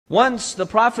Once the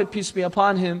Prophet, peace be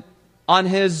upon him, on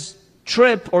his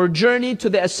trip or journey to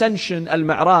the ascension,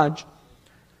 al-Mi'raj,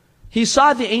 he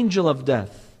saw the angel of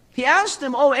death. He asked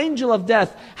him, "Oh, angel of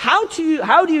death, how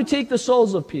do you take the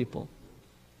souls of people?"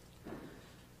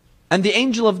 And the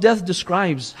angel of death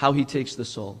describes how he takes the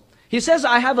soul. He says,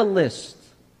 "I have a list,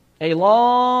 a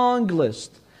long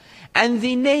list, and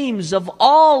the names of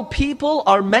all people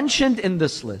are mentioned in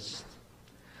this list.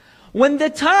 When the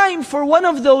time for one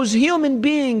of those human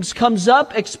beings comes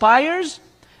up, expires,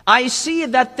 I see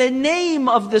that the name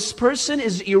of this person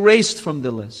is erased from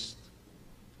the list.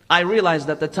 I realize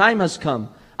that the time has come.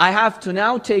 I have to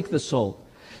now take the soul.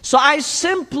 So I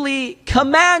simply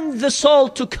command the soul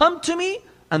to come to me,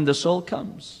 and the soul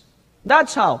comes."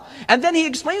 That's how. And then he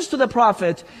explains to the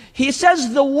Prophet, he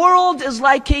says, "The world is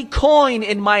like a coin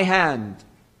in my hand."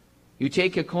 You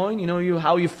take a coin,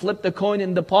 how you flip the coin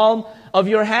in the palm of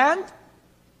your hand?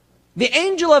 The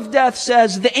angel of death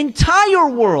says, the entire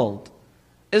world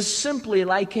is simply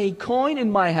like a coin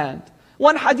in my hand.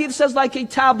 One hadith says like a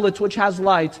tablet which has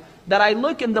light that I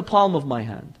look in the palm of my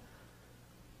hand.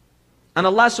 And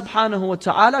Allah subhanahu wa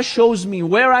ta'ala shows me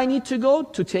where I need to go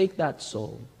to take that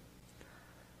soul.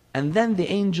 And then the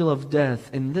angel of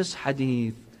death, in this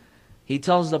hadith, he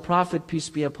tells the Prophet, peace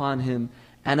be upon him,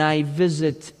 "And I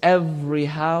visit every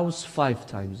house 5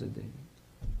 times a day."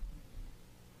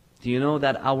 Do you know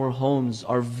that our homes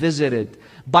are visited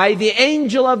by the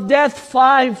angel of death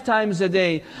 5 times a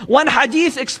day? One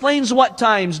hadith explains what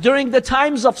times. During the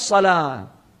times of salah,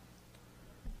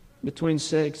 between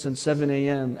 6 and 7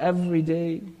 a.m. every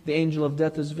day, the angel of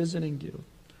death is visiting you.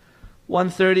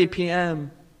 1:30 p.m.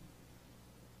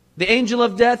 the angel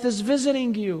of death is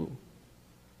visiting you.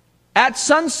 At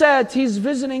sunset, he's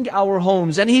visiting our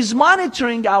homes and he's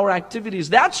monitoring our activities.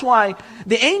 That's why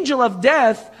the angel of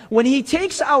death, when he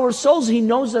takes our souls, he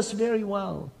knows us very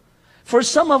well. For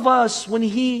some of us, when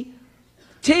he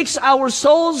takes our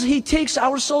souls, he takes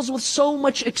our souls with so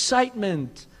much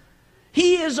excitement.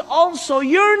 He is also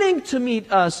yearning to meet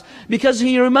us because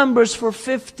he remembers for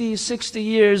 50, 60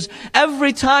 years,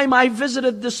 every time I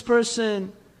visited this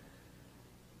person,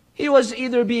 he was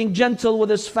either being gentle with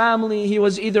his family, he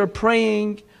was either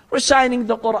praying, reciting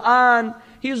the Quran,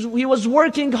 he was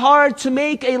working hard to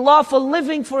make a lawful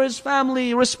living for his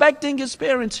family, respecting his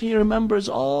parents. He remembers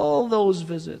all those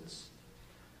visits.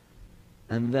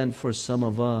 And then for some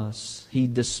of us, he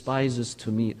despises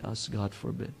to meet us, God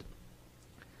forbid.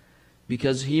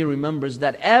 Because he remembers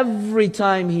that every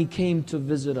time he came to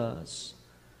visit us,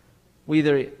 we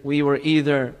were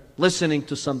either listening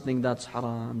to something that's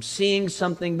haram, seeing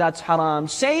something that's haram,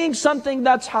 saying something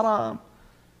that's haram.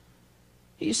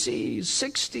 He sees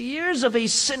 60 years of a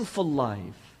sinful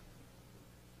life.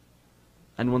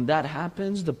 And when that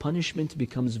happens, the punishment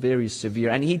becomes very severe.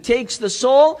 And he takes the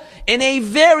soul in a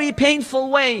very painful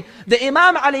way. The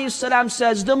Imam ﷺ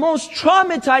says, the most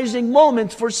traumatizing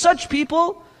moment for such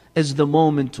people is the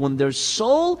moment when their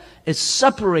soul is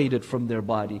separated from their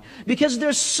body. Because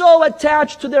they're so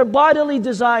attached to their bodily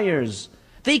desires.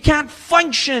 They can't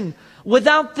function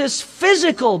without this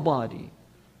physical body.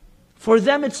 For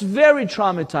them it's very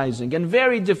traumatizing and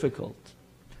very difficult.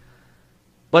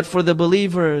 But for the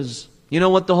believers, you know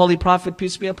what the Holy Prophet,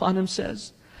 peace be upon him,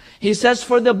 says? He says,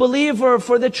 for the believer,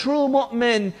 for the true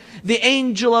mu'min, the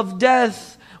angel of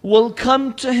death will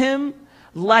come to him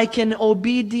like an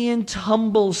obedient,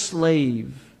 humble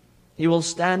slave. He will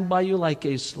stand by you like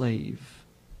a slave.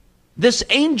 This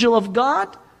angel of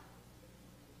God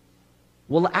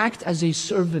will act as a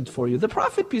servant for you. The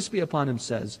Prophet, peace be upon him,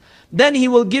 says, then he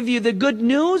will give you the good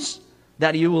news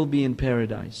that you will be in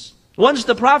paradise. Once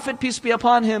the Prophet, peace be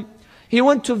upon him, he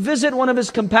went to visit one of his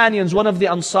companions, one of the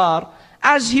Ansar,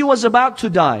 as he was about to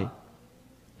die.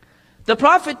 The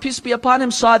Prophet, peace be upon him,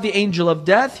 saw the angel of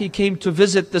death. He came to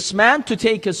visit this man to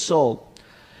take his soul.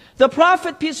 The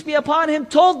Prophet, peace be upon him,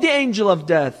 told the angel of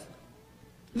death,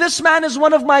 this man is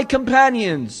one of my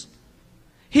companions.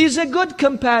 He's a good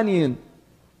companion.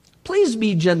 Please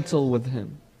be gentle with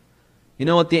him. You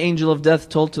know what the angel of death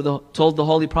told the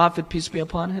Holy Prophet, peace be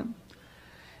upon him?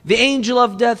 The angel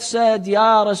of death said,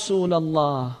 Ya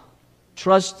Rasulullah,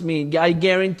 trust me, I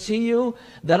guarantee you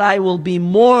that I will be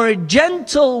more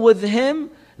gentle with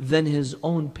him than his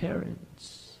own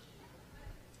parents.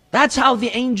 That's how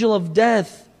the angel of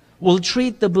death will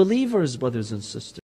treat the believers, brothers and sisters.